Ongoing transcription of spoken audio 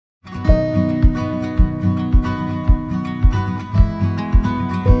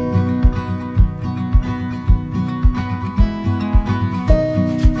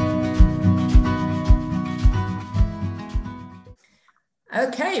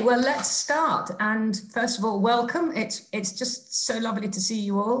Okay, well, let's start. And first of all, welcome. It's just so lovely to see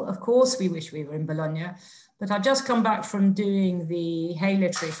you all. Of course, we wish we were in Bologna, but I've just come back from doing the Hay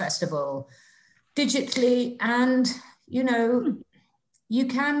Literary Festival digitally. And, you know, you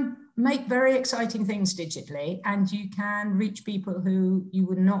can make very exciting things digitally, and you can reach people who you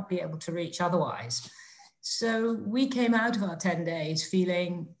would not be able to reach otherwise. So we came out of our 10 days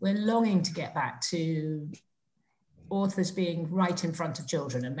feeling we're longing to get back to authors being right in front of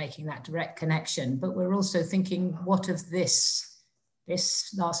children and making that direct connection. But we're also thinking, what of this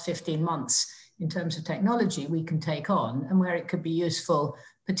last 15 months in terms of technology we can take on, and where it could be useful,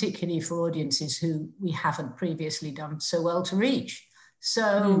 particularly for audiences who we haven't previously done so well to reach.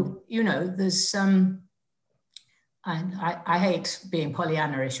 So, you know, there's some, I hate being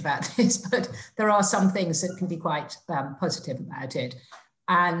Pollyanna-ish about this, but there are some things that can be quite positive about it.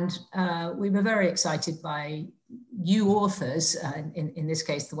 And we were very excited by you authors, in this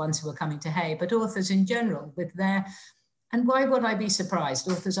case, the ones who were coming to Hay, but authors in general with their, and why would I be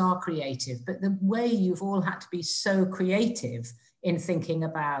surprised? Authors are creative, but the way you've all had to be so creative in thinking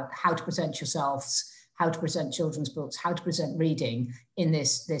about how to present yourselves, how to present children's books, how to present reading in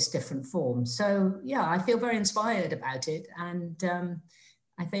this different form. So yeah, I feel very inspired about it. And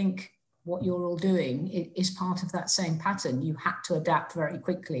I think what you're all doing is part of that same pattern. You had to adapt very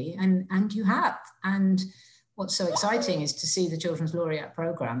quickly, and you have. And what's so exciting is to see the Children's Laureate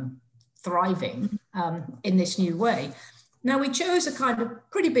programme thriving in this new way. Now, we chose a kind of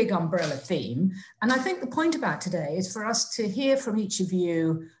pretty big umbrella theme. And I think the point about today is for us to hear from each of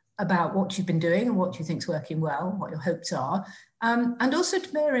you about what you've been doing and what you think is working well, what your hopes are. And also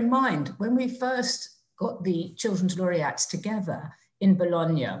to bear in mind, when we first got the Children's Laureates together in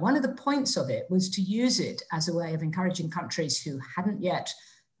Bologna, one of the points of it was to use it as a way of encouraging countries who hadn't yet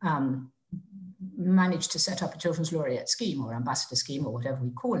managed to set up a Children's Laureate scheme or ambassador scheme or whatever we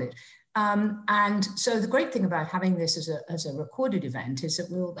call it. And so the great thing about having this as a recorded event is that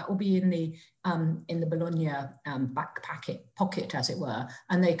that will be in the Bologna back pocket, as it were,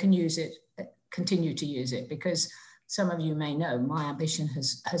 and they can use it, continue to use it, because some of you may know my ambition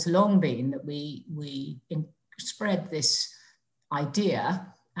has long been that we spread this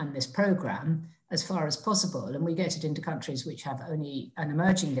idea and this program as far as possible, and we get it into countries which have only an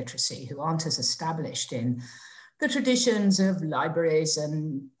emerging literacy, who aren't as established in the traditions of libraries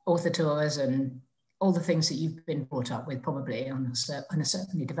and author tours and all the things that you've been brought up with, probably, and are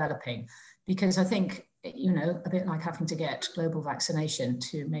certainly developing. Because I think, you know, a bit like having to get global vaccination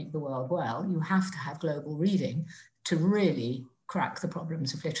to make the world well, you have to have global reading to really crack the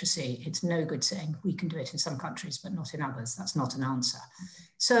problems of literacy. It's no good saying we can do it in some countries, but not in others. That's not an answer.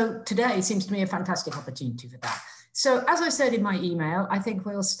 So today seems to me a fantastic opportunity for that. So as I said in my email, I think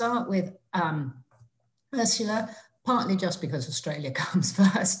we'll start with Ursula, partly just because Australia comes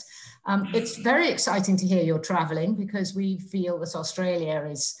first. It's very exciting to hear you're traveling, because we feel that Australia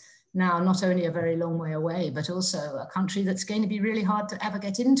is now not only a very long way away, but also a country that's going to be really hard to ever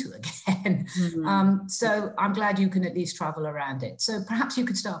get into again. So I'm glad you can at least travel around it. So perhaps you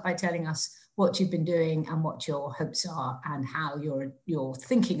could start by telling us what you've been doing and what your hopes are and how you're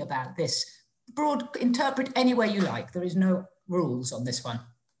thinking about this. Broad, interpret any way you like. There is no rules on this one.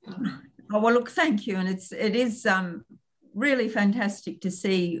 Oh, well, look, thank you. And it is really fantastic to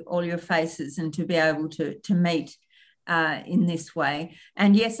see all your faces and to be able to meet in this way.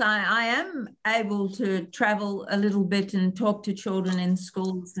 And yes, I am able to travel a little bit and talk to children in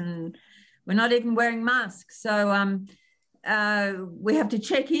schools, and we're not even wearing masks. So we have to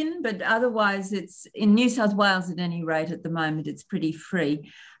check in, but otherwise it's in New South Wales at any rate at the moment, it's pretty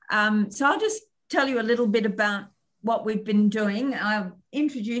free. So I'll just tell you a little bit about what we've been doing. I'll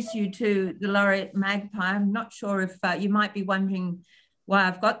introduce you to the Laureate magpie. I'm not sure if you might be wondering why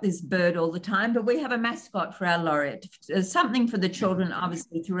I've got this bird all the time, but we have a mascot for our Laureate. There's something for the children,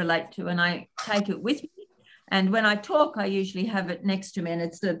 obviously, to relate to, and I take it with me. And when I talk, I usually have it next to me, and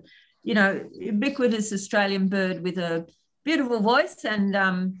it's the, you know, ubiquitous Australian bird with a beautiful voice and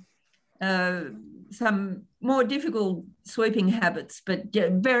some more difficult swooping habits, but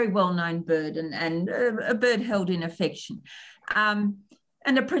very well-known bird, and a bird held in affection,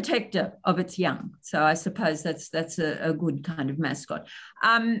 and a protector of its young. So I suppose that's a good kind of mascot.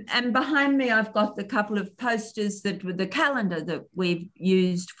 And behind me, I've got the couple of posters that were the calendar that we've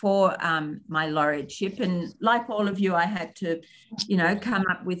used for my laureateship. And like all of you, I had to, you know, come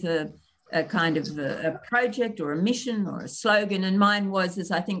up with a kind of a project or a mission or a slogan. And mine was, as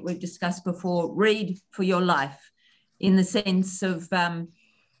I think we've discussed before, read for your life, in the sense of,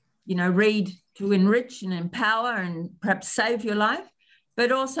 you know, read to enrich and empower and perhaps save your life,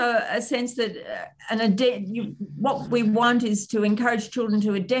 but also a sense that what we want is to encourage children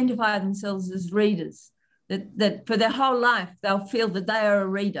to identify themselves as readers, that for their whole life they'll feel that they are a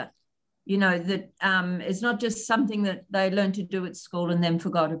reader, you know, that it's not just something that they learn to do at school and then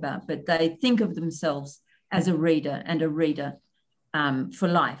forgot about, but they think of themselves as a reader and a reader for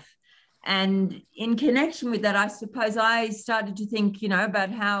life. And in connection with that, I suppose I started to think, you know, about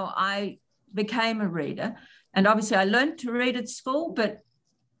how I became a reader. And obviously I learned to read at school, but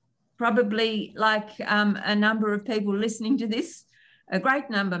probably like a number of people listening to this, a great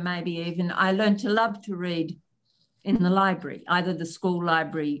number maybe even, I learned to love to read in the library, either the school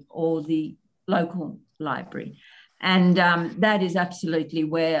library or the local library. And that is absolutely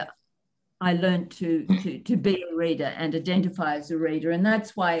where I learned to be a reader and identify as a reader. And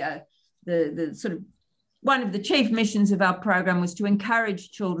that's why the sort of one of the chief missions of our program was to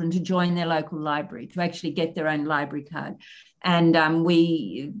encourage children to join their local library, to actually get their own library card. And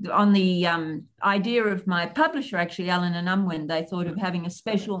we, on the idea of my publisher, actually, Allen and Unwin, they thought of having a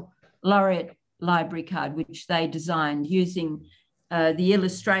special Laureate library card, which they designed using the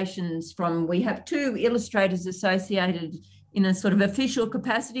illustrations from, we have 2 illustrators associated in a sort of official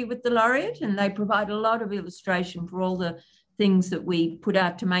capacity with the Laureate, and they provide a lot of illustration for all the things that we put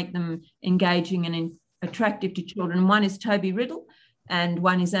out to make them engaging and attractive to children. One is Toby Riddle and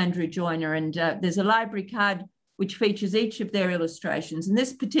one is Andrew Joyner, and there's a library card which features each of their illustrations. And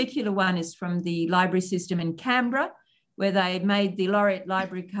this particular one is from the library system in Canberra, where they made the Laureate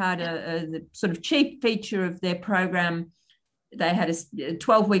library card the sort of chief feature of their program. They had a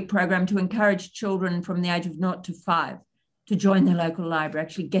 12-week program to encourage children from the age of 0 to 5 to join their local library,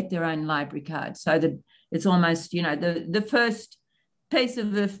 actually get their own library card, so that it's almost, you know, the first piece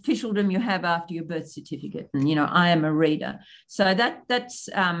of officialdom you have after your birth certificate. And, you know, I am a reader. So that's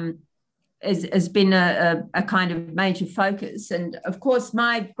has been a kind of major focus. And of course,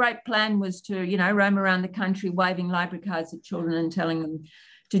 my great plan was to, you know, roam around the country waving library cards at children and telling them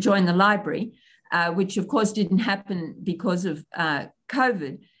to join the library, which of course didn't happen because of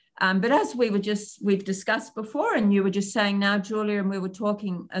COVID. But as we've discussed before, and you were just saying now, Julia, and we were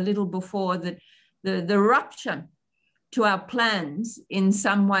talking a little before, that the rupture to our plans in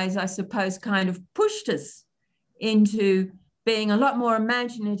some ways, I suppose, kind of pushed us into being a lot more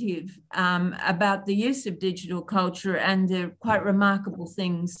imaginative about the use of digital culture and the quite remarkable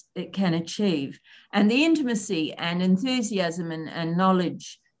things it can achieve, and the intimacy and enthusiasm and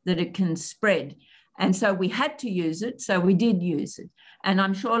knowledge that it can spread. And so we had to use it, so we did use it. And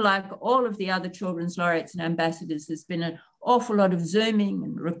I'm sure, like all of the other children's laureates and ambassadors, there's been an awful lot of Zooming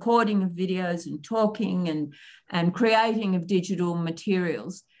and recording of videos and talking and creating of digital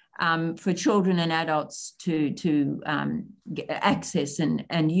materials for children and adults to access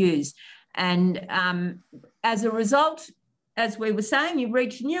and use. And as a result, as we were saying, you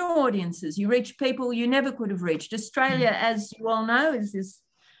reach new audiences, you reach people you never could have reached. Australia, as you all know, is this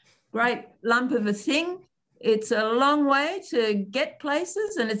great lump of a thing. It's a long way to get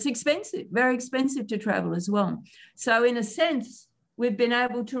places, and it's expensive, very expensive to travel as well. So in a sense, we've been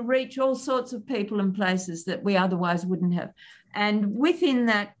able to reach all sorts of people and places that we otherwise wouldn't have. And within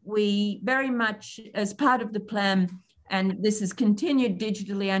that, we very much, as part of the plan, and this has continued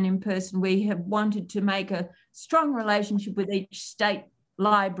digitally and in person, we have wanted to make a strong relationship with each state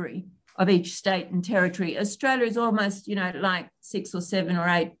library of each state and territory. Australia is almost, you know, like 6 or 7 or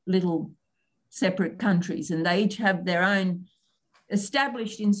 8 little separate countries, and they each have their own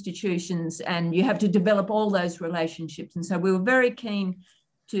established institutions, and you have to develop all those relationships. And so we were very keen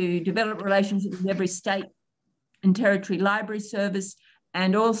to develop relationships with every state and territory library service,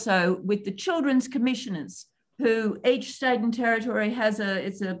 and also with the children's commissioners, who each state and territory has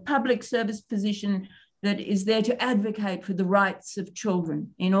it's a public service position that is there to advocate for the rights of children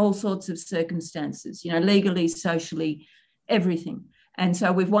in all sorts of circumstances, you know, legally, socially, everything. And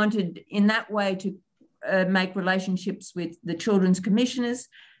so we've wanted in that way to make relationships with the children's commissioners.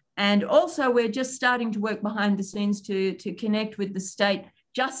 And also we're just starting to work behind the scenes to connect with the state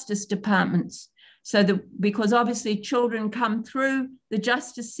justice departments. So because obviously children come through the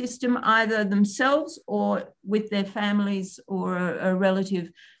justice system either themselves or with their families or a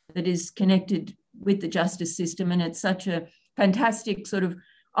relative that is connected with the justice system. And it's such a fantastic sort of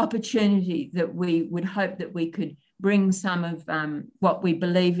opportunity that we would hope that we could bring some of what we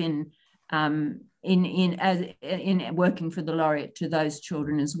believe in working for the Laureate to those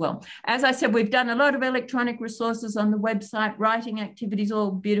children as well. As I said, we've done a lot of electronic resources on the website, writing activities,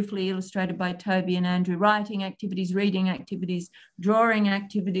 all beautifully illustrated by Toby and Andrew, writing activities, reading activities, drawing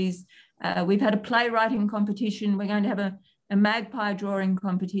activities. We've had a playwriting competition. We're going to have a magpie drawing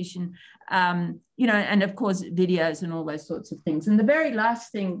competition, you know, and of course videos and all those sorts of things. And the very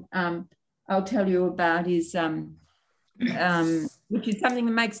last thing I'll tell you about is which is something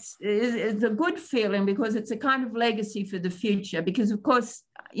that makes is a good feeling, because it's a kind of legacy for the future. Because of course,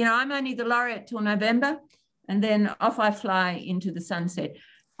 you know, I'm only the laureate till November, and then off I fly into the sunset.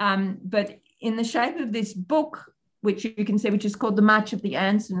 But in the shape of this book, which you can see, which is called The March of the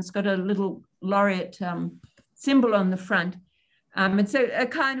Ants, and it's got a little laureate symbol on the front. It's a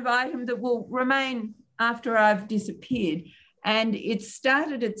kind of item that will remain after I've disappeared. And it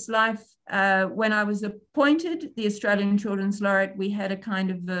started its life when I was appointed the Australian Children's Laureate. We had a kind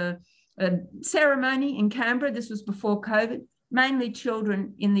of a ceremony in Canberra. This was before COVID, mainly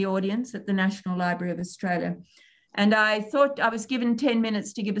children in the audience at the National Library of Australia. And I thought I was given 10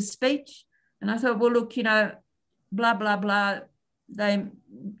 minutes to give a speech. And I thought, well, look, you know, blah, blah, blah.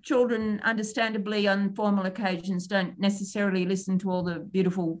 Children, understandably, on formal occasions, don't necessarily listen to all the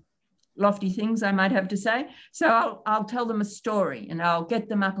beautiful, lofty things I might have to say. So I'll tell them a story, and I'll get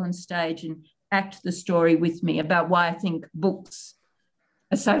them up on stage and act the story with me about why I think books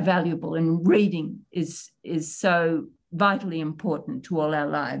are so valuable and reading is so vitally important to all our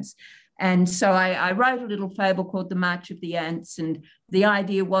lives. And so I wrote a little fable called The March of the Ants, and the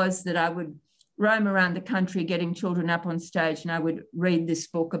idea was that I would roam around the country getting children up on stage, and I would read this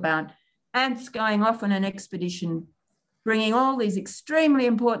book about ants going off on an expedition, bringing all these extremely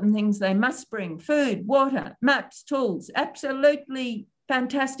important things they must bring: food, water, maps, tools, absolutely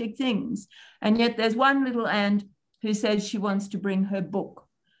fantastic things. And yet there's one little ant who says she wants to bring her book.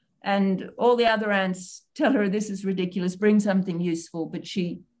 And all the other ants tell her this is ridiculous, bring something useful, but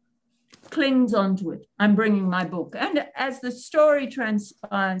she clings onto it. I'm bringing my book. And as the story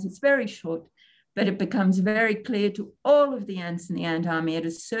transpires, it's very short, but it becomes very clear to all of the ants in the ant army at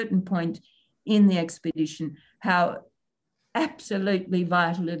a certain point in the expedition how absolutely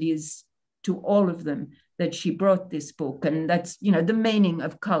vital it is to all of them that she brought this book. And that's, you know, the meaning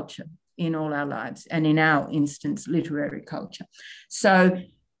of culture in all our lives, and in our instance, literary culture. So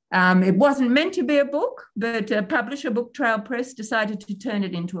it wasn't meant to be a book, but publisher Book Trail Press decided to turn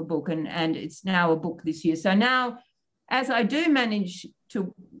it into a book, and it's now a book this year. So now, as I do manage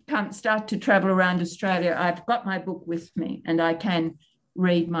to start to travel around Australia, I've got my book with me, and I can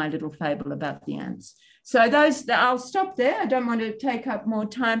read my little fable about the ants. So I'll stop there. I don't want to take up more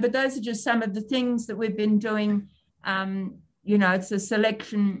time, but those are just some of the things that we've been doing. You know, it's a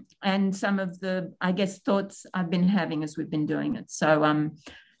selection and some of the, I guess, thoughts I've been having as we've been doing it. So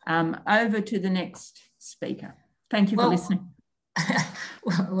over to the next speaker. Thank you for listening.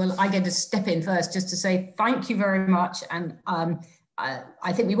 Well, I get to step in first just to say thank you very much. And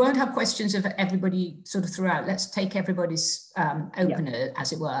I think we won't have questions of everybody sort of throughout. Let's take everybody's opener,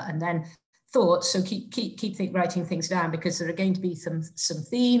 as it were, and then thoughts. So keep writing things down, because there are going to be some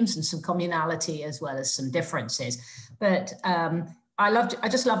themes and some communality as well as some differences. But I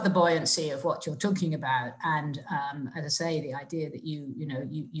just love the buoyancy of what you're talking about, and as I say, the idea that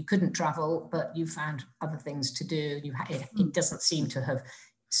you couldn't travel, but you found other things to do. It doesn't seem to have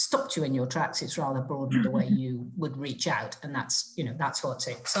stopped you in your tracks. It's rather broadened the way you would reach out, and that's what's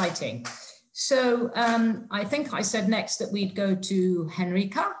exciting. So I think I said next that we'd go to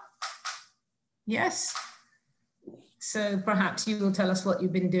Henrika. Yes. So perhaps you will tell us what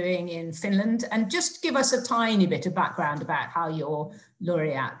you've been doing in Finland, and just give us a tiny bit of background about how your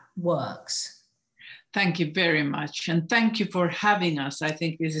Laureate works. Thank you very much. And thank you for having us. I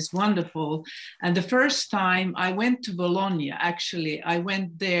think this is wonderful. And the first time I went to Bologna, actually, I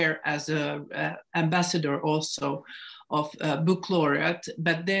went there as an ambassador also of Book Laureate,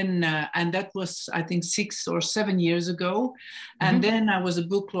 but then, and that was, I think, 6 or 7 years ago. And then I was a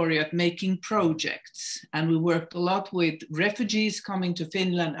Book Laureate making projects. And we worked a lot with refugees coming to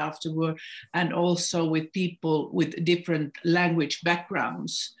Finland afterward, and also with people with different language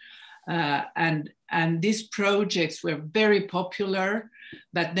backgrounds. And these projects were very popular,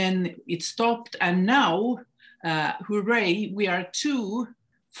 but then it stopped. And now, hooray, we are 2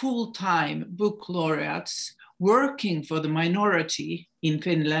 full-time Book Laureates working for the minority in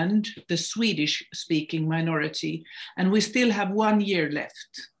Finland, the Swedish-speaking minority, and we still have 1 year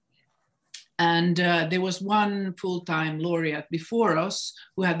left. And there was one full-time laureate before us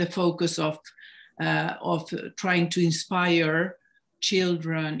who had the focus of trying to inspire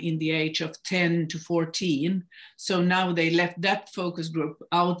children in the age of 10 to 14. So now they left that focus group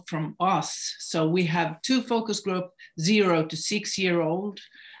out from us. So we have 2 focus groups, 0 to 6-year-old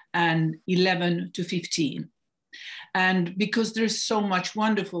and 11 to 15. And because there's so much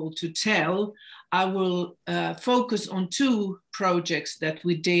wonderful to tell, I will focus on 2 projects that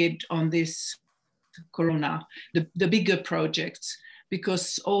we did on this Corona, the bigger projects,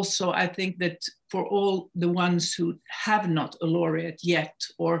 because also I think that for all the ones who have not a laureate yet,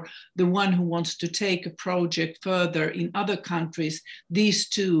 or the one who wants to take a project further in other countries, these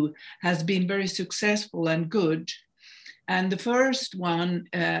two has been very successful and good. And the first one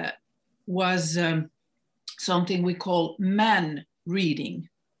was something we call man reading,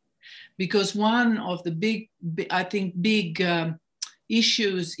 because one of the big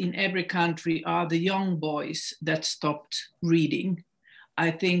issues in every country are the young boys that stopped reading. I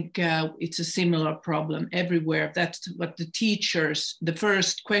think it's a similar problem everywhere. That's what the teachers, the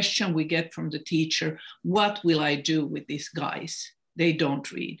first question we get from the teacher, what will I do with these guys? They don't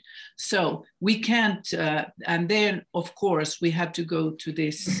read. So we can't, and then of course we had to go to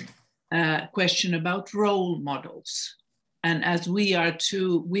this question about role models. And as we are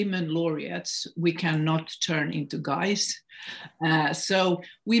two women laureates, we cannot turn into guys. So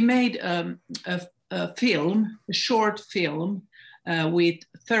we made a film, a short film with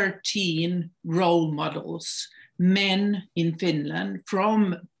 13 role models, men in Finland,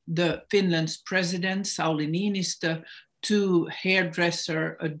 from Finland's president, Sauli Niinistö, to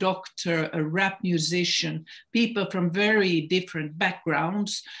hairdresser, a doctor, a rap musician, people from very different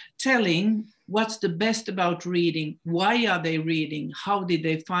backgrounds, telling what's the best about reading, why are they reading, how did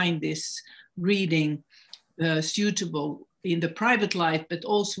they find this reading suitable in the private life, but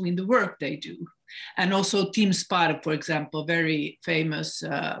also in the work they do. And also Tim Sparv, for example, very famous,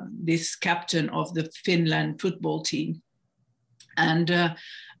 this captain of the Finland football team. And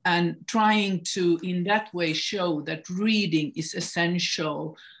trying to, in that way, show that reading is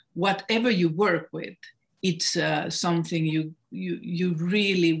essential. Whatever you work with, it's something you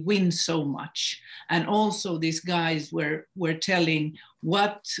really win so much. And also these guys were telling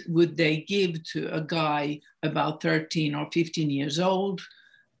what would they give to a guy about 13 or 15 years old,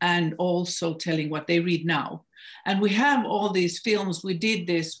 and also telling what they read now. And we have all these films. We did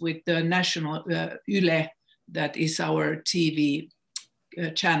this with the national Yle, that is our TV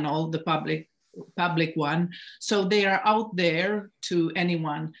channel, the public one. So they are out there to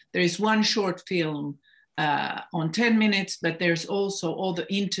anyone. There is one short film on 10 minutes, but there's also all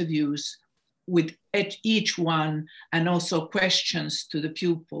the interviews with each one, and also questions to the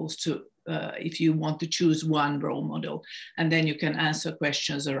pupils to if you want to choose one role model, and then you can answer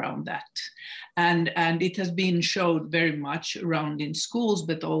questions around that. And it has been showed very much around in schools,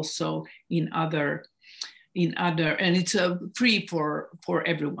 but also in other, and it's free for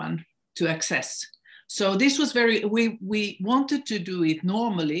everyone to access. So this was we wanted to do it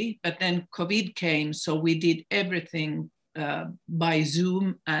normally, but then COVID came, so we did everything by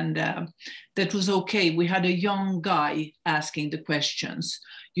Zoom, and that was okay. We had a young guy asking the questions.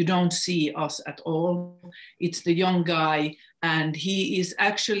 You don't see us at all. It's the young guy, and he is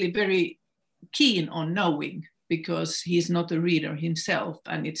actually very keen on knowing, because he's not a reader himself,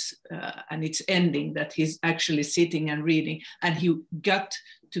 and it's ending that he's actually sitting and reading, and he got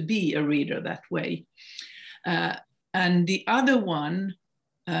to be a reader that way. And the other one,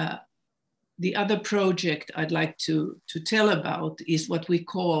 the other project I'd like to tell about is what we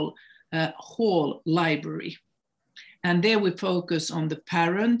call hall library. And there we focus on the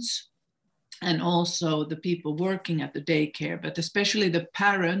parents and also the people working at the daycare, but especially the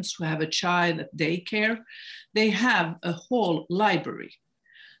parents who have a child at daycare. They have a hall library.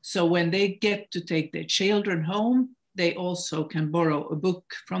 So when they get to take their children home, they also can borrow a book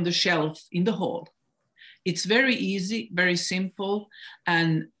from the shelf in the hall. It's very easy, very simple,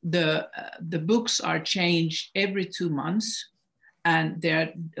 and the books are changed every 2 months, and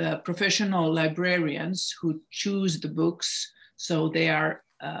they're professional librarians who choose the books. So they are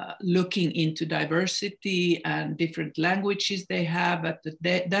looking into diversity and different languages they have at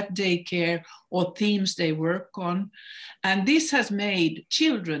that daycare, or themes they work on. And this has made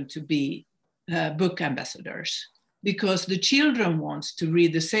children to be book ambassadors, because the children want to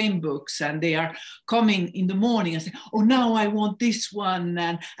read the same books, and they are coming in the morning and say, oh, now I want this one.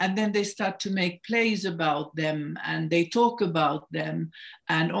 And then they start to make plays about them, and they talk about them.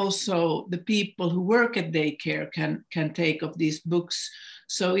 And also the people who work at daycare can take of these books.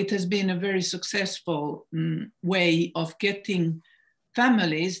 So it has been a very successful way of getting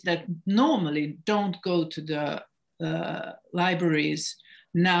families that normally don't go to the libraries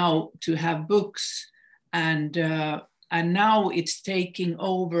now to have books. And now it's taking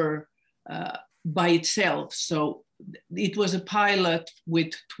over by itself. So it was a pilot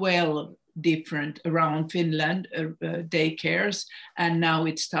with 12 different around Finland daycares, and now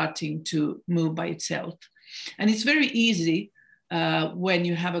it's starting to move by itself. And it's very easy. when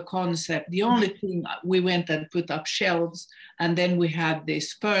you have a concept. The only thing, we went and put up shelves, and then we had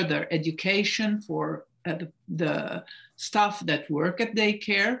this further education for the staff that work at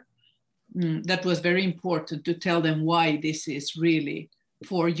daycare. That was very important, to tell them why this is really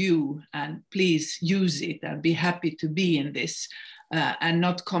for you, and please use it and be happy to be in this, and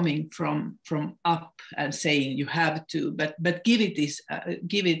not coming from up and saying you have to, but give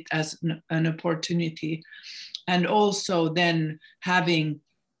it as an opportunity. And also then having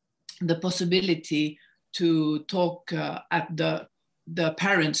the possibility to talk at the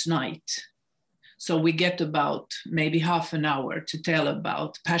parents' night. So we get about maybe half an hour to tell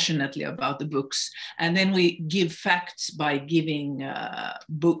passionately about the books. And then we give facts by giving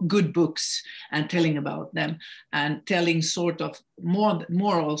good books and telling about them, and telling sort of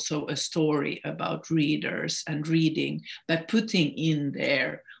more also a story about readers and reading, but putting in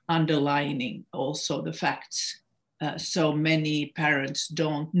there, underlining also the facts. So many parents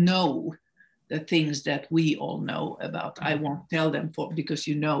don't know the things that we all know about. I won't tell them because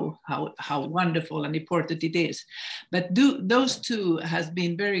you know how wonderful and important it is. But those two has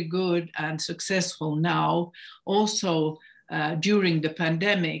been very good and successful now. Also, during the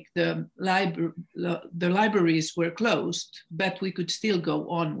pandemic, the libraries were closed, but we could still go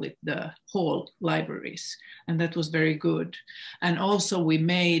on with the hall libraries, and that was very good. And also we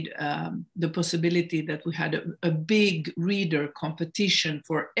made the possibility that we had a big reader competition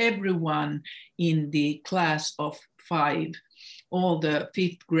for everyone in the class of 5. All the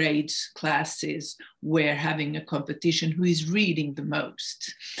 5th grades classes were having a competition, who is reading the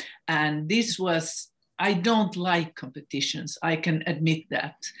most. And this was, I don't like competitions, I can admit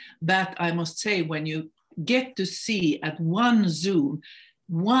that. But I must say, when you get to see at one Zoom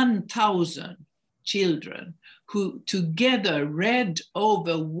 1,000 children who together read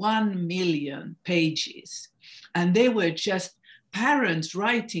over 1 million pages, and they were just parents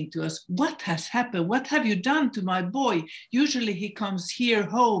writing to us, what has happened? What have you done to my boy? Usually he comes here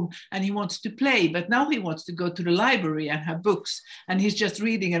home and he wants to play, but now he wants to go to the library and have books, and he's just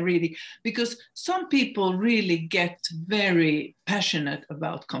reading and reading. Because some people really get very passionate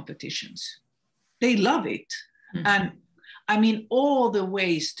about competitions. They love it. Mm-hmm. And I mean, all the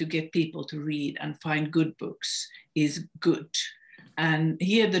ways to get people to read and find good books is good. And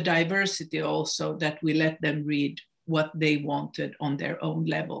here the diversity also, that we let them read what they wanted on their own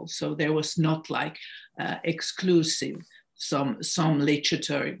level. So there was not like exclusive some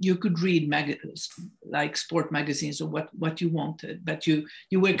literature. You could read like sport magazines or what you wanted, but you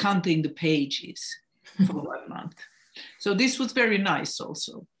were counting the pages for 1 month. So this was very nice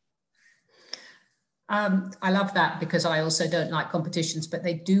also. I love that, because I also don't like competitions, but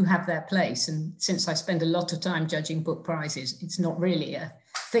they do have their place. And since I spend a lot of time judging book prizes, it's not really a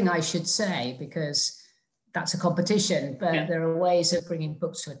thing I should say, because that's a competition, but yeah, there are ways of bringing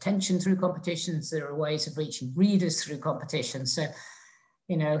books to attention through competitions. There are ways of reaching readers through competitions. So,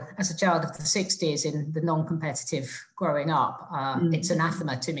 you know, as a child of the 60s in the non-competitive growing up, it's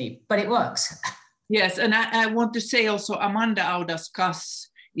anathema to me, but it works. Yes, and I want to say also, Amanda Audas-Kass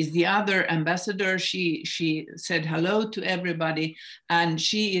is the other ambassador. She said hello to everybody, and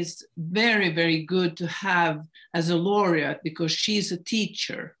she is very, very good to have as a laureate, because she's a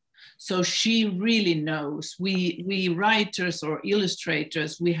teacher. So she really knows. We writers or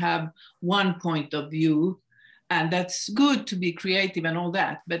illustrators, we have one point of view, and that's good to be creative and all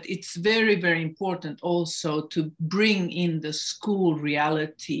that. But it's very, very important also to bring in the school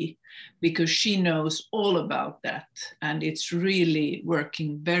reality, because she knows all about that. And it's really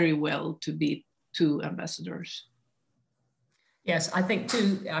working very well to be 2 ambassadors. Yes, I think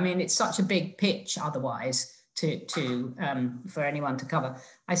too, I mean, it's such a big pitch otherwise for anyone to cover.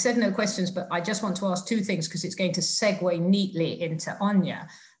 I said no questions, but I just want to ask 2 things, because it's going to segue neatly into Anya.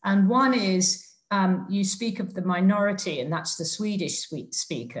 And one is, you speak of the minority, and that's the Swedish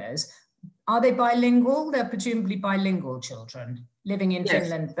speakers. Are they bilingual? They're presumably bilingual children living in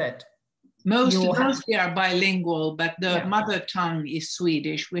Finland, but mostly are bilingual, but the mother tongue is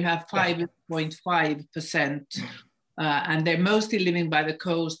Swedish. We have 5.5%, and they're mostly living by the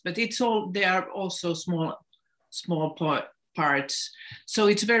coast, but they are also small parts. So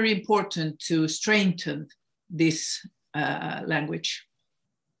it's very important to strengthen this language.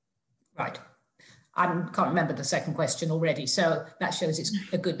 Right. I can't remember the second question already, so that shows it's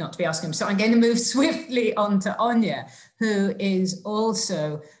good not to be asking him. So I'm going to move swiftly on to Anya, who is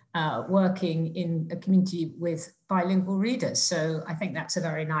also working in a community with bilingual readers. So I think that's a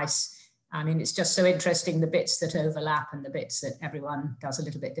very nice, I mean, it's just so interesting, the bits that overlap and the bits that everyone does a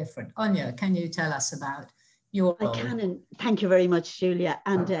little bit different. Anya, can you tell us about your role? I can, and thank you very much, Julia.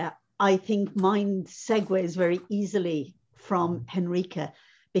 And I think mine segues very easily from Henrika,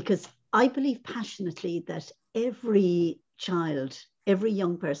 because I believe passionately that every child, every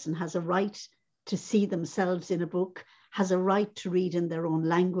young person has a right to see themselves in a book, has a right to read in their own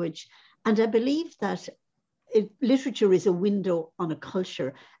language. And I believe that literature is a window on a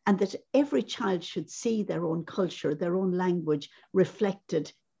culture, and that every child should see their own culture, their own language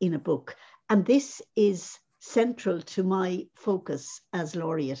reflected in a book. And this is central to my focus as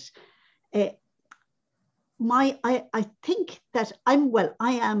Laureate. I think that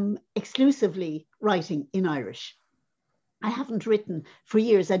I am exclusively writing in Irish. I haven't written for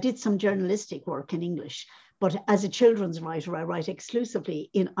years. I did some journalistic work in English, but as a children's writer, I write exclusively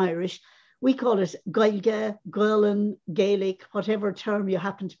in Irish. We call it Gaeilge, Gaelan, Gaelic, whatever term you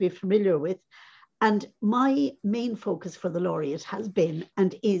happen to be familiar with. And my main focus for the Laureate has been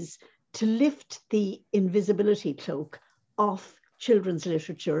and is to lift the invisibility cloak off children's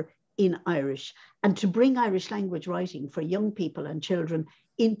literature in Irish, and to bring Irish language writing for young people and children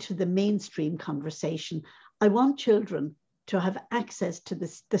into the mainstream conversation. I want children to have access to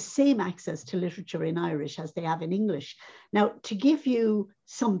the same access to literature in Irish as they have in English. Now, to give you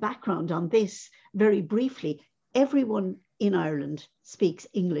some background on this very briefly, everyone in Ireland speaks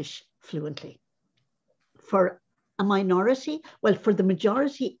English fluently. For a minority, well, for the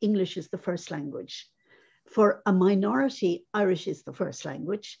majority, English is the first language. For a minority, Irish is the first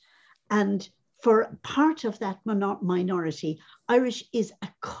language. And for part of that minority, Irish is a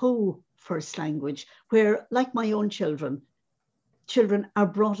co-first language, where, like my own children are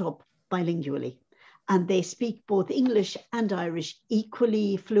brought up bilingually, and they speak both English and Irish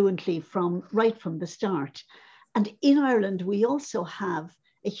equally fluently right from the start. And in Ireland, we also have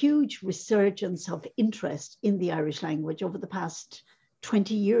a huge resurgence of interest in the Irish language over the past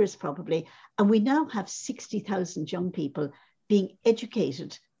 20 years, probably. And we now have 60,000 young people being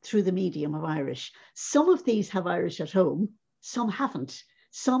educated through the medium of Irish. Some of these have Irish at home, some haven't.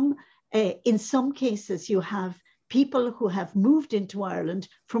 In some cases, you have people who have moved into Ireland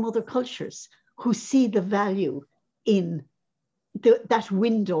from other cultures, who see the value in that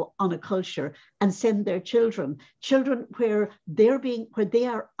window on a culture, and send their children where they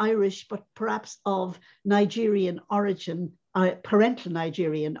are Irish, but perhaps of Nigerian origin, parental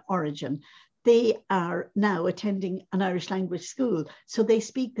Nigerian origin. They are now attending an Irish language school. So they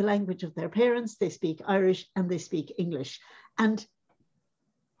speak the language of their parents, they speak Irish, and they speak English. And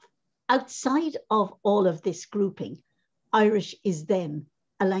outside of all of this grouping, Irish is then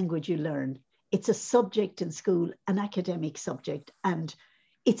a language you learn. It's a subject in school, an academic subject, and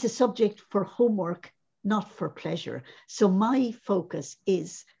it's a subject for homework, not for pleasure. So my focus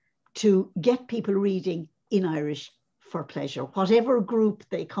is to get people reading in Irish for pleasure, whatever group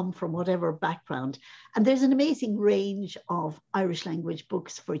they come from, whatever background. And there's an amazing range of Irish language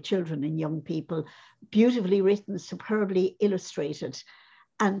books for children and young people, beautifully written, superbly illustrated.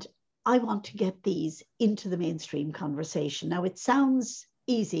 And I want to get these into the mainstream conversation. Now, it sounds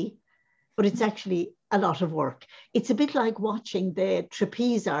easy, but it's actually a lot of work. It's a bit like watching the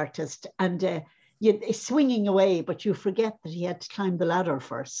trapeze artist and you're swinging away, but you forget that he had to climb the ladder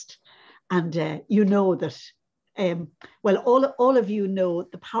first. And you know that, well, all of you know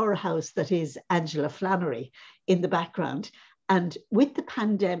the powerhouse that is Angela Flannery in the background. And with the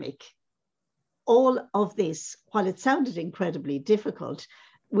pandemic, all of this, while it sounded incredibly difficult,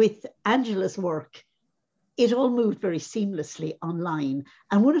 with Angela's work, it all moved very seamlessly online.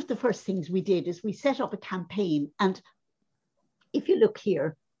 And one of the first things we did is we set up a campaign. And if you look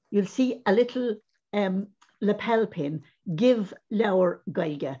here, you'll see a little lapel pin, Give Leabhar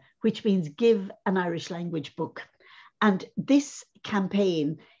Gaeilge, which means give an Irish language book. And this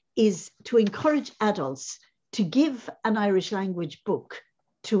campaign is to encourage adults to give an Irish language book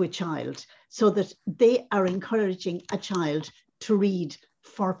to a child, so that they are encouraging a child to read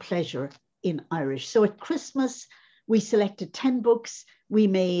for pleasure in Irish. So at Christmas, we selected 10 books. We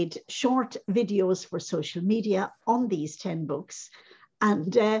made short videos for social media on these 10 books,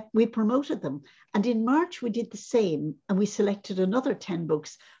 and we promoted them. And in March, we did the same, and we selected another 10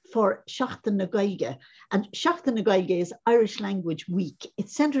 books for Seachtain na Gaeilge. And Seachtain na Gaeilge is Irish Language Week.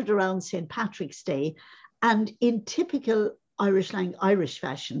 It's centered around St. Patrick's Day. And in typical Irish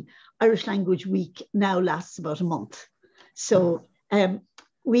fashion, Irish Language Week now lasts about a month. So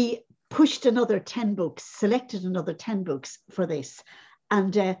we pushed another 10 books, selected another 10 books for this.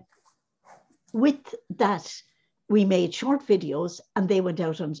 And with that, we made short videos and they went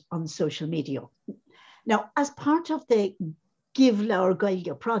out on social media. Now, as part of the Give Leabhar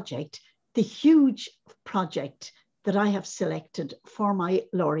Gaeilge project, the huge project that I have selected for my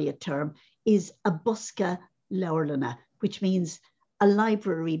laureate term is a Busca Leabharlanna, which means a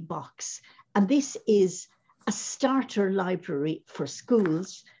library box. And this is a a starter library for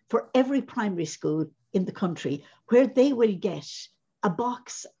schools, for every primary school in the country, where they will get a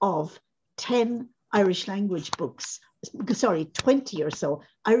box of 10 Irish language books, 20 or so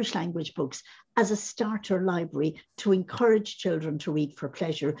Irish language books as a starter library to encourage children to read for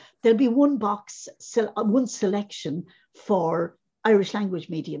pleasure. There'll be one box, one selection for Irish language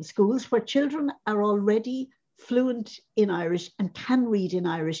medium schools where children are already fluent in Irish and can read in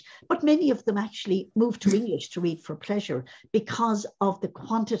Irish, but many of them actually move to English to read for pleasure because of the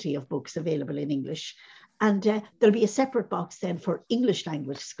quantity of books available in English. And there'll be a separate box then for English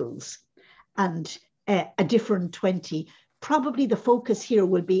language schools and a different 20. Probably the focus here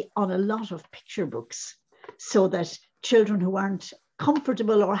will be on a lot of picture books so that children who aren't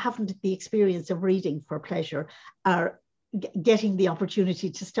comfortable or haven't the experience of reading for pleasure are getting the opportunity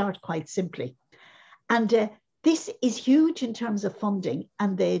to start quite simply. And this is huge in terms of funding,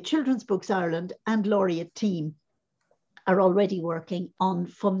 and the Children's Books Ireland and Laureate team are already working on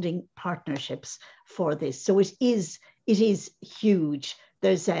funding partnerships for this. So it is huge.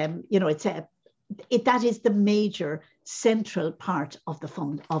 There's that is the major central part of the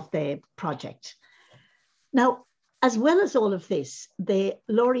fund of the project. Now, as well as all of this, the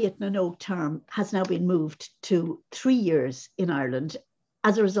Laureate Nono term has now been moved to 3 years in Ireland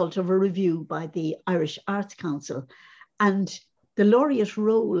as a result of a review by the Irish Arts Council. And the Laureate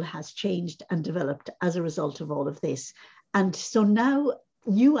role has changed and developed as a result of all of this. And so now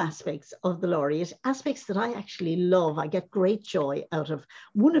new aspects of the Laureate, aspects that I actually love, I get great joy out of.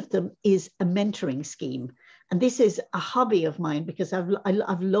 One of them is a mentoring scheme. And this is a hobby of mine because I've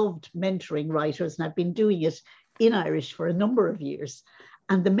loved mentoring writers, and I've been doing it in Irish for a number of years.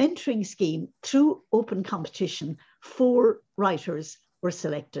 And the mentoring scheme, through open competition, 4 writers were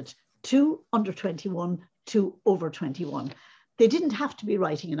selected, 2 under 21, 2 over 21. They didn't have to be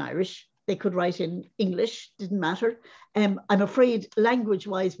writing in Irish. They could write in English, didn't matter. I'm afraid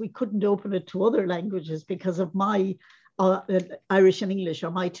language-wise, we couldn't open it to other languages because of my Irish and English are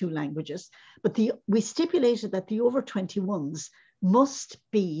my 2 languages. But we stipulated that the over 21s must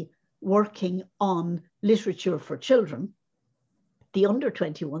be working on literature for children. The under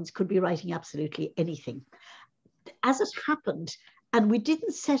 21s could be writing absolutely anything. As it happened, and we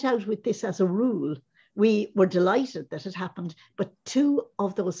didn't set out with this as a rule, we were delighted that it happened, but 2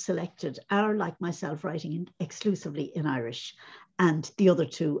 of those selected are, like myself, writing exclusively in Irish, and the other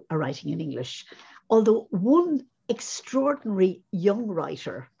 2 are writing in English. Although one extraordinary young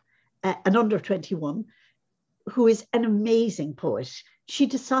writer, an under 21, who is an amazing poet, she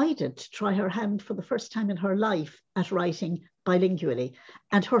decided to try her hand for the first time in her life at writing bilingually.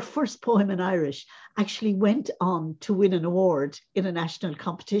 And her first poem in Irish actually went on to win an award in a national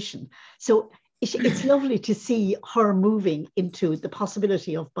competition. So it's lovely to see her moving into the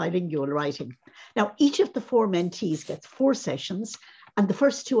possibility of bilingual writing. Now, each of the 4 mentees gets 4 sessions, and the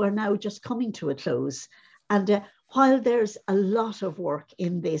first 2 are now just coming to a close. And while there's a lot of work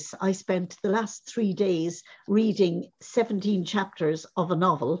in this, I spent the last 3 days reading 17 chapters of a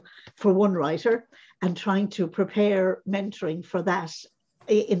novel for one writer and trying to prepare mentoring for that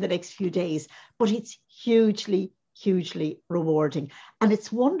in the next few days. But it's hugely rewarding. And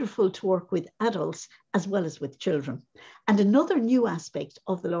it's wonderful to work with adults as well as with children. And another new aspect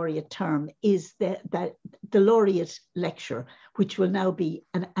of the Laureate term is the Laureate lecture, which will now be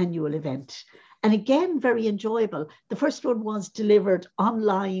an annual event. And again, very enjoyable. The first one was delivered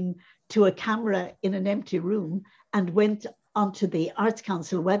online to a camera in an empty room and went onto the Arts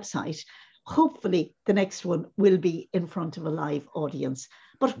Council website. Hopefully, the next one will be in front of a live audience.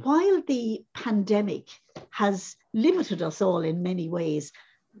 But while the pandemic has limited us all in many ways,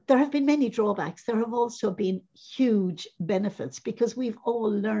 there have been many drawbacks. There have also been huge benefits because we've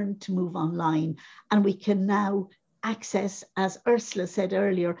all learned to move online, and we can now access, as Ursula said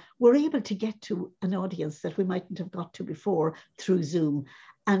earlier, we're able to get to an audience that we mightn't have got to before through Zoom.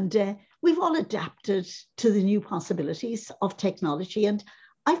 And we've all adapted to the new possibilities of technology. And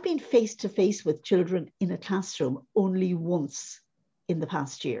I've been face to face with children in a classroom only once in the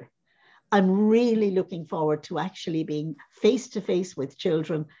past year. I'm really looking forward to actually being face to face with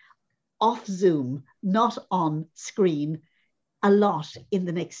children off Zoom, not on screen, a lot in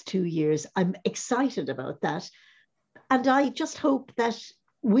the next 2 years. I'm excited about that. And I just hope that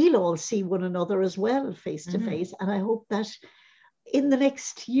we'll all see one another as well face to face. And I hope that in the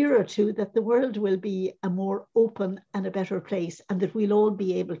next year or 2 that the world will be a more open and a better place, and that we'll all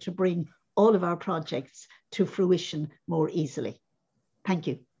be able to bring all of our projects to fruition more easily. Thank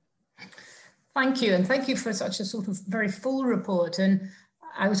you. Thank you. And thank you for such a sort of very full report. And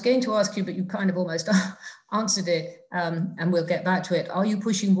I was going to ask you, but you kind of almost answered it, and we'll get back to it. Are you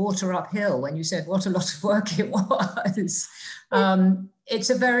pushing water uphill when you said what a lot of work it was? It's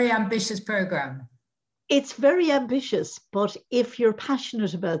a very ambitious program. It's very ambitious, but if you're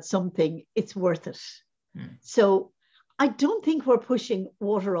passionate about something, it's worth it. So I don't think we're pushing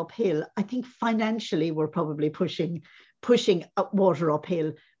water uphill. I think financially we're probably pushing water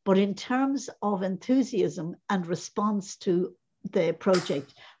uphill. But in terms of enthusiasm and response to the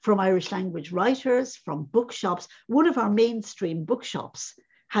project from Irish language writers, from bookshops, one of our mainstream bookshops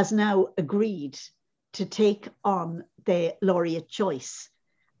has now agreed to take on the Laureate choice.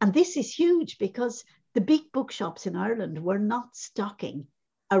 And this is huge because the big bookshops in Ireland were not stocking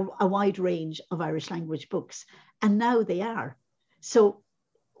a wide range of Irish language books, and now they are. So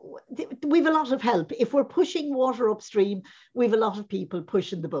we've a lot of help. If we're pushing water upstream, we've a lot of people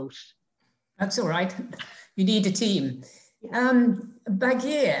pushing the boat. That's all right. You need a team.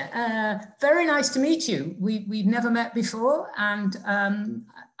 Bagheer, very nice to meet you. We've never met before, and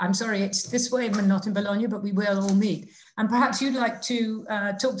I'm sorry it's this way and not in Bologna, but we will all meet. And perhaps you'd like to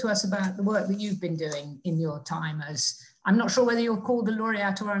talk to us about the work that you've been doing in your time as, I'm not sure whether you're called a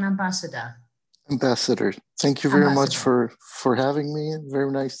laureate or an ambassador. Ambassador. Thank you very much for having me. Very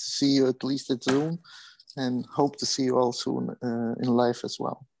nice to see you, at least at Zoom, and hope to see you all soon in life as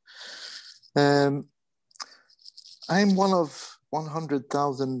well. I'm one of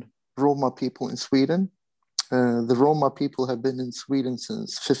 100,000 Roma people in Sweden. The Roma people have been in Sweden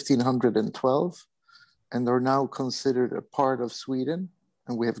since 1512 and are now considered a part of Sweden.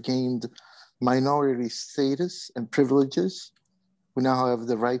 And we have gained minority status and privileges. We now have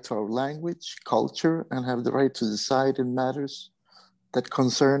the right to our language, culture, and have the right to decide in matters that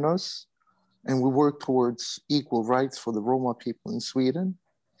concern us. And we work towards equal rights for the Roma people in Sweden.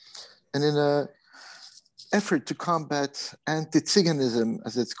 And in an effort to combat anti-Tsiganism,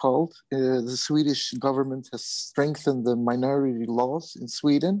 as it's called, the Swedish government has strengthened the minority laws in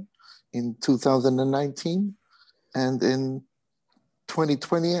Sweden in 2019. And in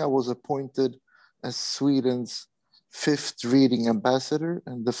 2020, I was appointed as Sweden's 5th reading ambassador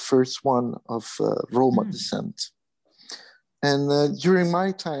and the first one of Roma descent. And during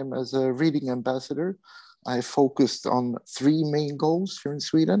my time as a reading ambassador, I focused on 3 main goals here in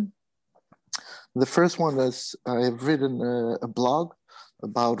Sweden. The first one is I have written a blog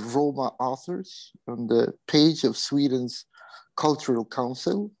about Roma authors on the page of Sweden's Cultural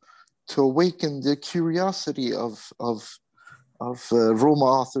Council to awaken the curiosity of Roma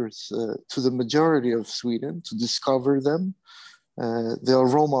authors to the majority of Sweden, to discover them. There are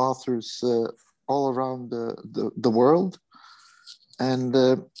Roma authors all around the world. And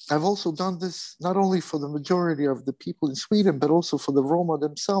I've also done this not only for the majority of the people in Sweden, but also for the Roma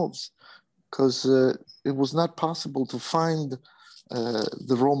themselves, because it was not possible to find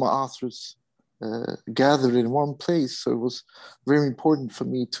the Roma authors gathered in one place. So it was very important for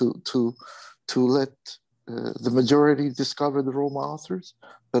me to let the majority discover the Roma authors,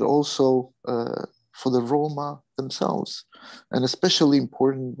 but also for the Roma themselves. And especially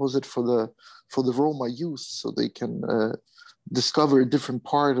important was it for the Roma youth, so they can discover a different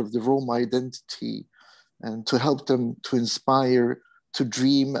part of the Roma identity and to help them to inspire, to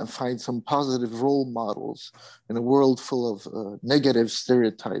dream and find some positive role models in a world full of negative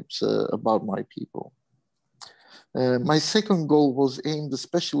stereotypes about my people. My second goal was aimed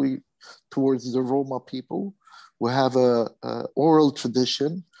especially towards the Roma people who have a oral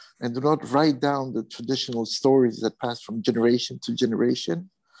tradition and do not write down the traditional stories that pass from generation to generation.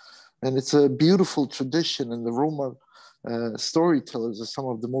 And it's a beautiful tradition, and the Roma storytellers are some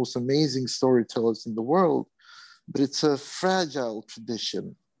of the most amazing storytellers in the world, but it's a fragile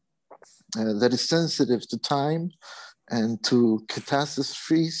tradition that is sensitive to time and to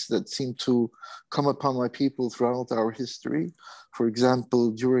catastrophes that seem to come upon my people throughout our history. For example,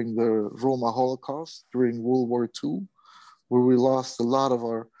 during the Roma Holocaust, during World War II, where we lost a lot of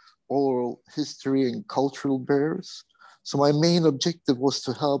our oral history and cultural bearers. So my main objective was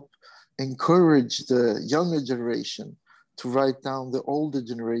to help encourage the younger generation to write down the older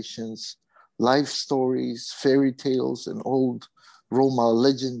generation's life stories, fairy tales, and old Roma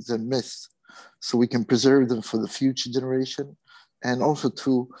legends and myths, so we can preserve them for the future generation, and also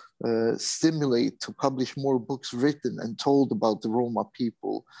to stimulate to publish more books written and told about the Roma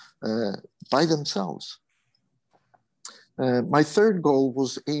people by themselves. My third goal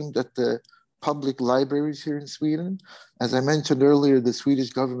was aimed at the public libraries here in Sweden. As I mentioned earlier, the Swedish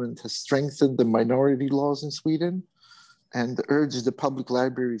government has strengthened the minority laws in Sweden and urged the public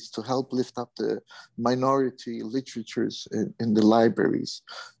libraries to help lift up the minority literatures in the libraries.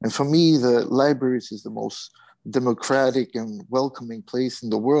 And for me, the libraries is the most democratic and welcoming place in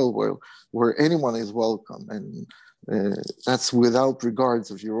the world where anyone is welcome, and that's without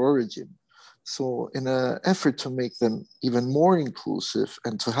regards of your origin. So in an effort to make them even more inclusive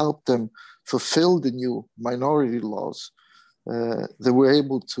and to help them fulfill the new minority laws, they were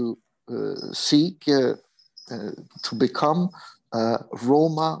able to seek to become a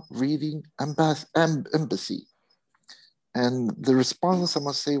Roma reading embassy. And the response, I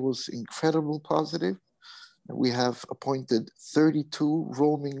must say, was incredibly positive. We have appointed 32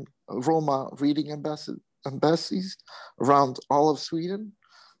 Roma reading embassies around all of Sweden.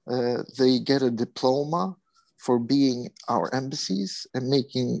 They get a diploma for being our embassies and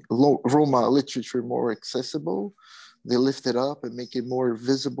making Roma literature more accessible. They lift it up and make it more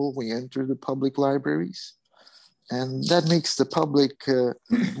visible when you enter the public libraries. And that makes the public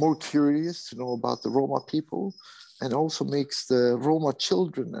more curious to know about the Roma people, and also makes the Roma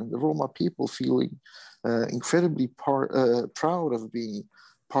children and the Roma people feeling incredibly proud of being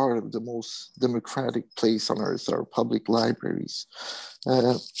part of the most democratic place on earth, our public libraries.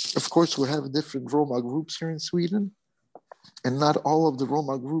 Of course, we have different Roma groups here in Sweden, and not all of the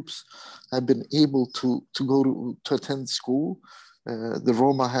Roma groups have been able to go to attend school. The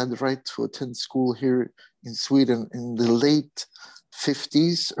Roma had the right to attend school here in Sweden in the late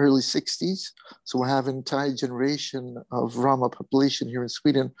 50s, early 60s. So we have an entire generation of Roma population here in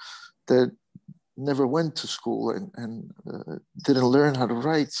Sweden that never went to school and didn't learn how to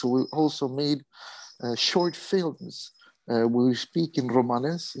write. So we also made short films where we speak in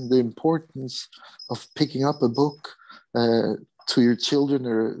Romanes, in the importance of picking up a book to your children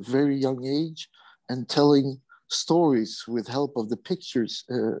at a very young age and telling stories with help of the pictures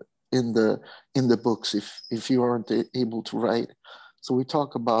in the books if you aren't able to write. So we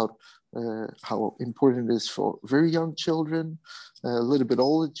talk about how important it is for very young children, a little bit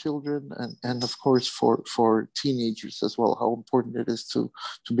older children, and of course for teenagers as well, how important it is to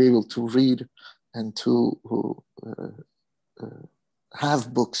be able to read and to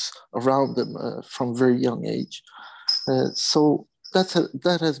have books around them from very young age. So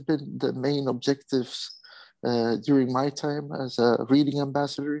that has been the main objectives during my time as a reading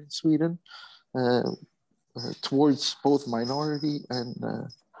ambassador in Sweden, towards both minority and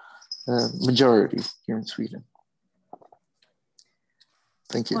majority here in Sweden.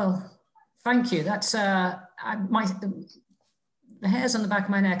 Thank you. Well, thank you. That's the hairs on the back of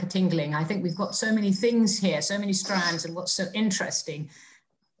my neck are tingling. I think we've got so many things here, so many strands, and what's so interesting,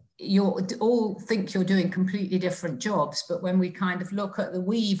 you all think you're doing completely different jobs, but when we kind of look at the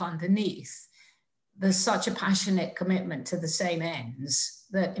weave underneath, there's such a passionate commitment to the same ends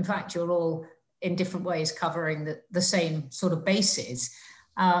that in fact you're all in different ways covering the same sort of bases.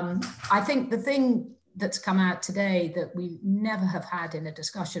 I think the thing that's come out today that we never have had in a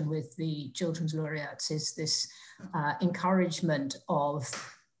discussion with the children's laureates is this encouragement of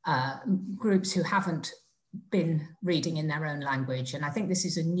groups who haven't been reading in their own language. And I think this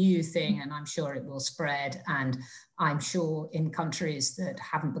is a new thing, and I'm sure it will spread. And I'm sure in countries that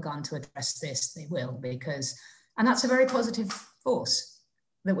haven't begun to address this, they will, and that's a very positive force,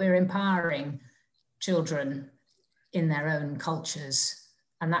 that we're empowering children in their own cultures.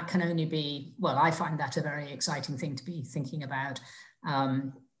 And that can only be, well, I find that a very exciting thing to be thinking about.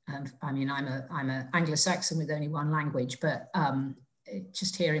 And I mean, I'm an Anglo-Saxon with only one language, but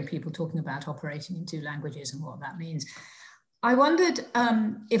just hearing people talking about operating in two languages and what that means. I wondered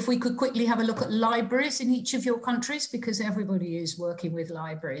if we could quickly have a look at libraries in each of your countries, because everybody is working with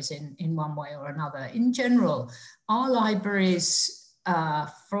libraries in one way or another. In general, are libraries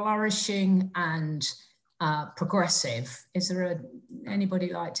flourishing and progressive? Is there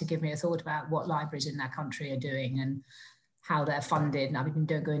anybody like to give me a thought about what libraries in their country are doing and how they're funded? Now, we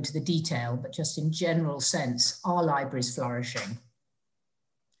don't go into the detail, but just in general sense, are libraries flourishing?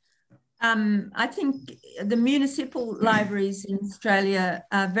 I think the municipal libraries in Australia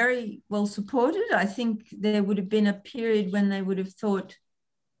are very well supported. I think there would have been a period when they would have thought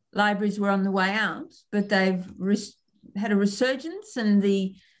libraries were on the way out, but they've had a resurgence, and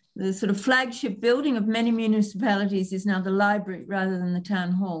the sort of flagship building of many municipalities is now the library rather than the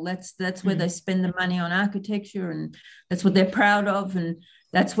town hall. That's where they spend the money on architecture, and that's what they're proud of, and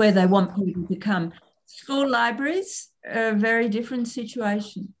that's where they want people to come. School libraries are a very different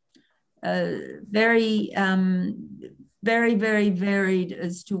situation. Very, very varied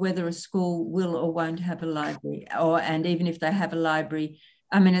as to whether a school will or won't have a library, and even if they have a library,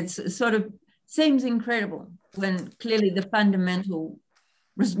 I mean, it's sort of seems incredible when clearly the fundamental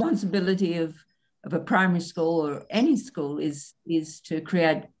responsibility of a primary school or any school is to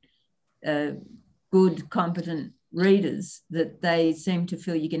create good, competent readers that they seem to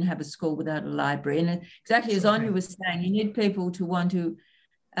feel you can have a school without a library. And exactly as Anya was saying, you need people to want to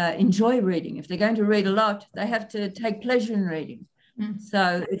enjoy reading. If they're going to read a lot, they have to take pleasure in reading.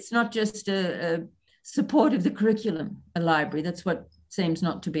 So it's not just a support of the curriculum, a library. That's what seems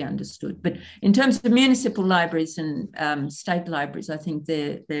not to be understood. But in terms of municipal libraries and state libraries, I think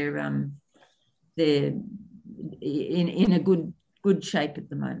they're in a good shape at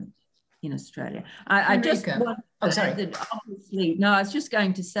the moment in Australia. I just want to add that obviously, no, I was just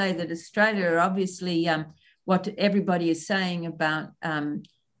going to say that Australia, obviously, what everybody is saying about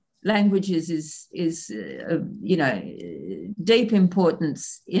languages is you know, deep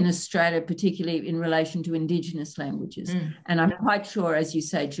importance in Australia, particularly in relation to Indigenous languages. And I'm quite sure, as you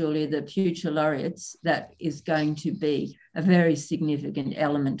say, Julia, the future laureates, that is going to be a very significant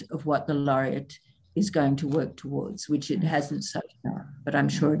element of what the laureate is going to work towards, which it hasn't so far, but I'm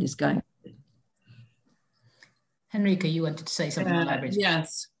sure it is going to. Henrika, you wanted to say something about libraries?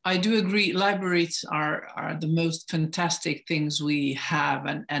 Yes, I do agree. Libraries are the most fantastic things we have,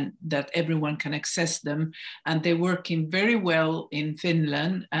 and that everyone can access them. And they're working very well in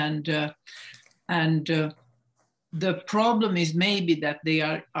Finland. And the problem is maybe that they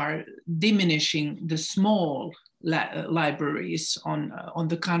are diminishing the small libraries on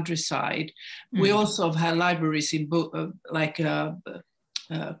the countryside. We also have libraries in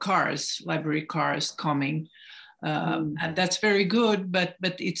library cars coming. And that's very good, but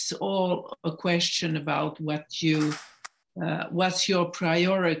it's all a question about what's your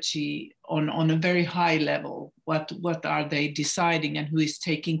priority on a very high level. What are they deciding, and who is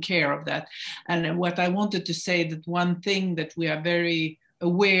taking care of that? And what I wanted to say, that one thing that we are very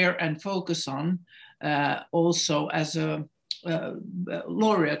aware and focus on also as a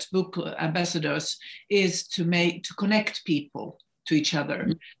laureate book ambassadors is to connect people to each other,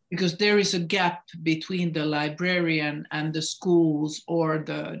 because there is a gap between the librarian and the schools or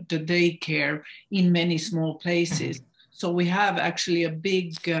the daycare in many small places. So we have actually a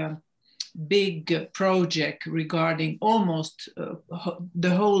big project regarding almost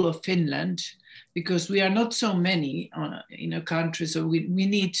the whole of Finland, because we are not so many in a country, so we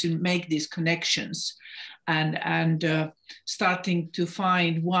need to make these connections and starting to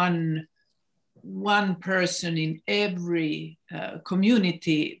find one person in every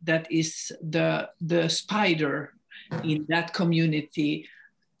community that is the spider in that community,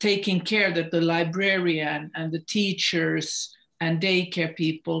 taking care that the librarian and the teachers and daycare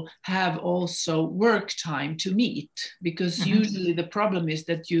people have also work time to meet, because usually the problem is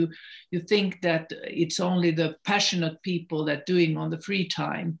that you think that it's only the passionate people that doing on the free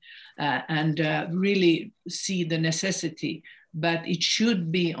time and really see the necessity. But it should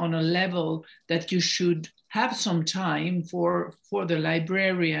be on a level that you should have some time for the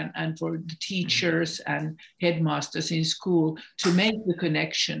librarian and for the teachers and headmasters in school to make the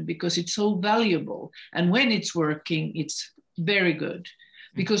connection, because it's so valuable. And when it's working, it's very good.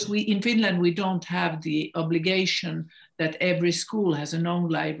 Because in Finland, we don't have the obligation that every school has an own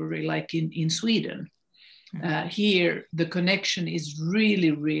library like in Sweden. Here, the connection is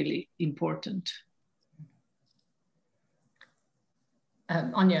really, really important.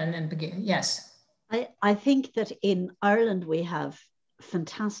 Anya, and then begin. Yes. I think that in Ireland we have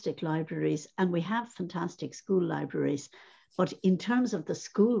fantastic libraries and we have fantastic school libraries, but in terms of the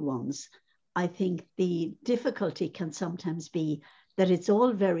school ones, I think the difficulty can sometimes be that it's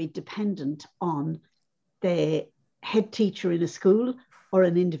all very dependent on the head teacher in a school or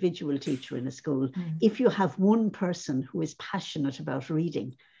an individual teacher in a school. If you have one person who is passionate about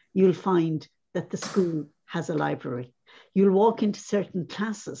reading, you'll find that the school has a library. You'll walk into certain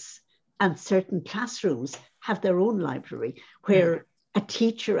classes and certain classrooms have their own library where a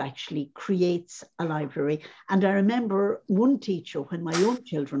teacher actually creates a library. And I remember one teacher when my own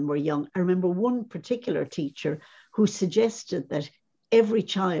children were young, I remember one particular teacher who suggested that every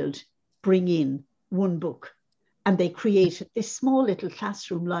child bring in one book, and they created this small little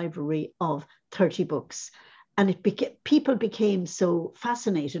classroom library of 30 books. And people became so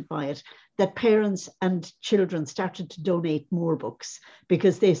fascinated by it that parents and children started to donate more books,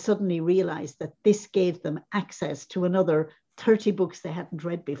 because they suddenly realized that this gave them access to another 30 books they hadn't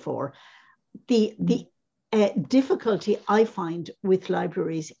read before. The difficulty I find with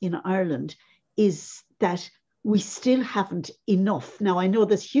libraries in Ireland is that we still haven't enough. Now, I know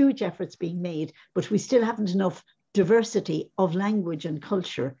there's huge efforts being made, but we still haven't enough diversity of language and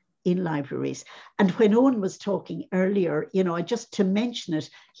culture in libraries. And when Owen was talking earlier, you know, just to mention it,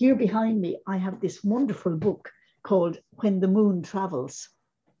 here behind me, I have this wonderful book called When the Moon Travels,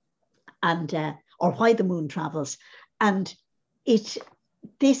 and or Why the Moon Travels. And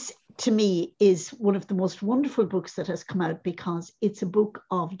this to me, is one of the most wonderful books that has come out, because it's a book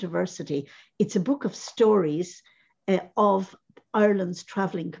of diversity. It's a book of stories of Ireland's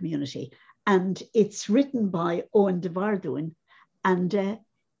travelling community. And it's written by Owen de Varduin, and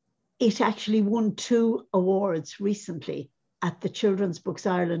it actually won 2 awards recently at the Children's Books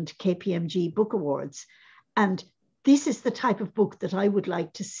Ireland KPMG Book Awards. And this is the type of book that I would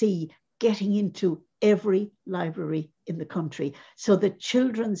like to see getting into every library in the country, so that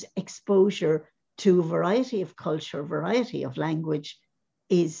children's exposure to a variety of culture, variety of language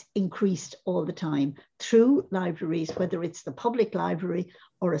is increased all the time through libraries, whether it's the public library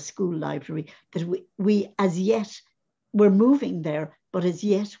or a school library, that we as yet, we're moving there, but as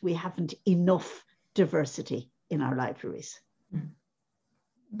yet we haven't enough diversity in our libraries.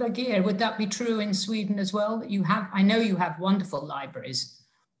 Bagir, would that be true in Sweden as well? You have, I know you have wonderful libraries.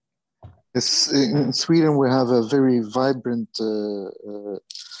 Yes, in Sweden we have a very vibrant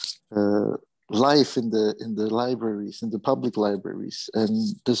life in the libraries, in the public libraries,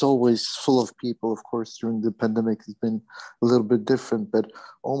 and there's always full of people. Of course, during the pandemic it's been a little bit different, but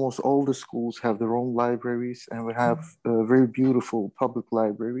almost all the schools have their own libraries, and we have very beautiful public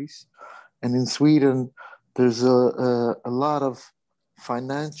libraries. And in Sweden there's a lot of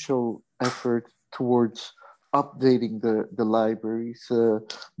financial effort towards updating the libraries,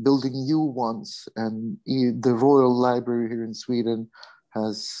 building new ones, and the Royal Library here in Sweden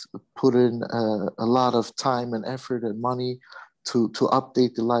has put in a lot of time and effort and money to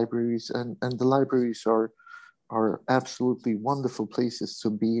update the libraries, and the libraries are absolutely wonderful places to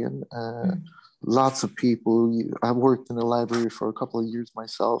be in. Lots of people. I worked in a library for a couple of years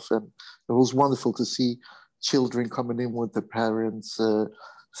myself, and it was wonderful to see children coming in with their parents,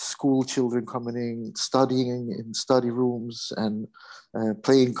 school children coming in, studying in study rooms, and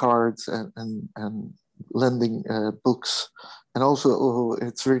playing cards and lending books. And also,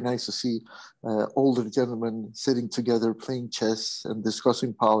 it's very nice to see older gentlemen sitting together playing chess and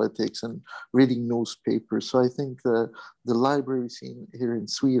discussing politics and reading newspapers. So I think the library scene here in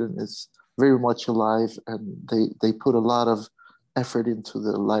Sweden is very much alive, and they put a lot of effort into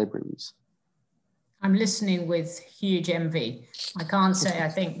the libraries. I'm listening with huge envy. I can't say I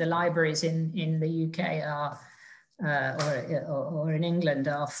think the libraries in the UK are, or in England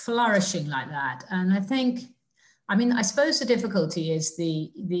are flourishing like that. And I think, I mean, I suppose the difficulty is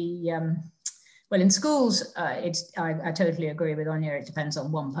well, in schools, I totally agree with Anya, it depends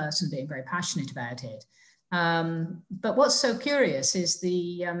on one person being very passionate about it. But what's so curious is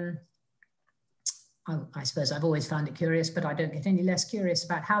I suppose I've always found it curious, but I don't get any less curious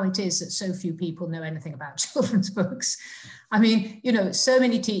about how it is that so few people know anything about children's books. I mean, you know, so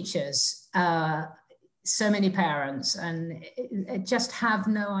many teachers, so many parents, and just have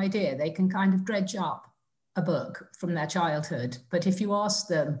no idea. They can kind of dredge up a book from their childhood, but if you ask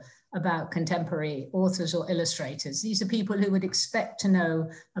them about contemporary authors or illustrators, these are people who would expect to know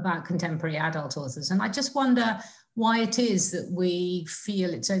about contemporary adult authors. And I just wonder why it is that we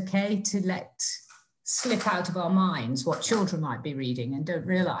feel it's okay to let slip out of our minds what children might be reading, and don't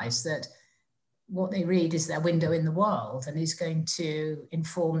realize that what they read is their window in the world and is going to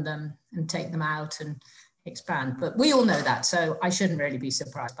inform them and take them out and expand. But we all know that, so I shouldn't really be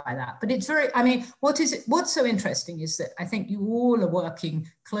surprised by that. But it's very, I mean, what's so interesting is that I think you all are working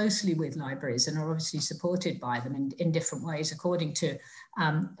closely with libraries and are obviously supported by them in different ways according to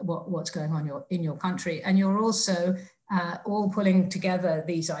what's going on in your country. And you're also all pulling together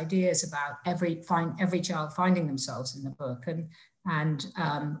these ideas about every child finding themselves in the book, and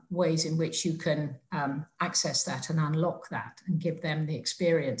ways in which you can access that and unlock that and give them the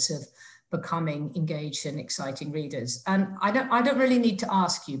experience of becoming engaged and exciting readers. And I don't really need to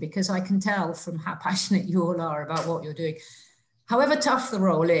ask you, because I can tell from how passionate you all are about what you're doing. However tough the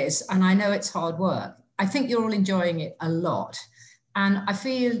role is, and I know it's hard work, I think you're all enjoying it a lot. And I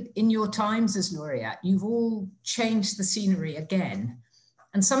feel in your times as Laureate, you've all changed the scenery again.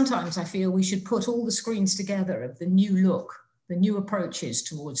 And sometimes I feel we should put all the screens together of the new look, the new approaches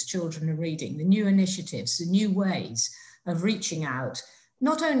towards children and reading, the new initiatives, the new ways of reaching out,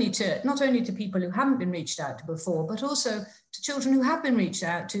 not only to people who haven't been reached out to before, but also to children who have been reached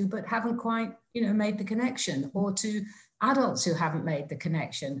out to, but haven't quite, made the connection, or to adults who haven't made the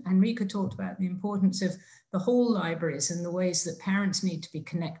connection. And Rika talked about the importance of the whole libraries and the ways that parents need to be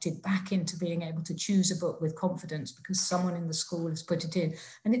connected back into being able to choose a book with confidence because someone in the school has put it in.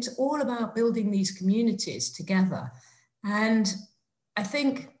 And it's all about building these communities together. And I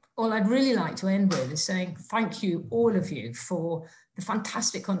think all I'd really like to end with is saying thank you, all of you, for the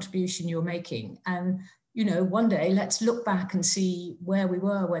fantastic contribution you're making. And, one day let's look back and see where we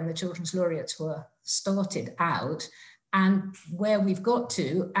were when the Children's Laureates were started out, and where we've got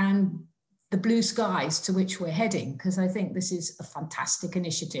to and the blue skies to which we're heading, because I think this is a fantastic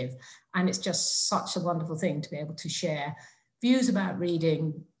initiative and it's just such a wonderful thing to be able to share views about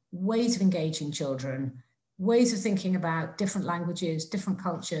reading, ways of engaging children, ways of thinking about different languages, different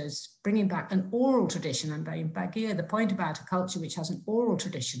cultures, bringing back an oral tradition. And Bagia, the point about a culture which has an oral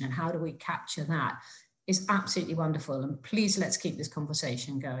tradition and how do we capture that is absolutely wonderful. And please, let's keep this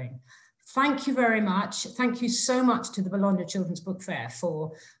conversation going. Thank you very much. Thank you so much to the Bologna Children's Book Fair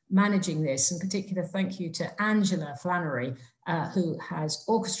for managing this. In particular, thank you to Angela Flannery, who has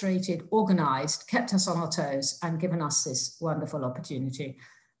orchestrated, organised, kept us on our toes and given us this wonderful opportunity.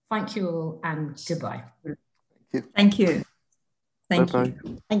 Thank you all and goodbye. Thank you. Thank Bye-bye.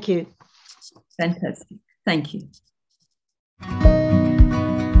 you. Thank you. Fantastic. Thank you.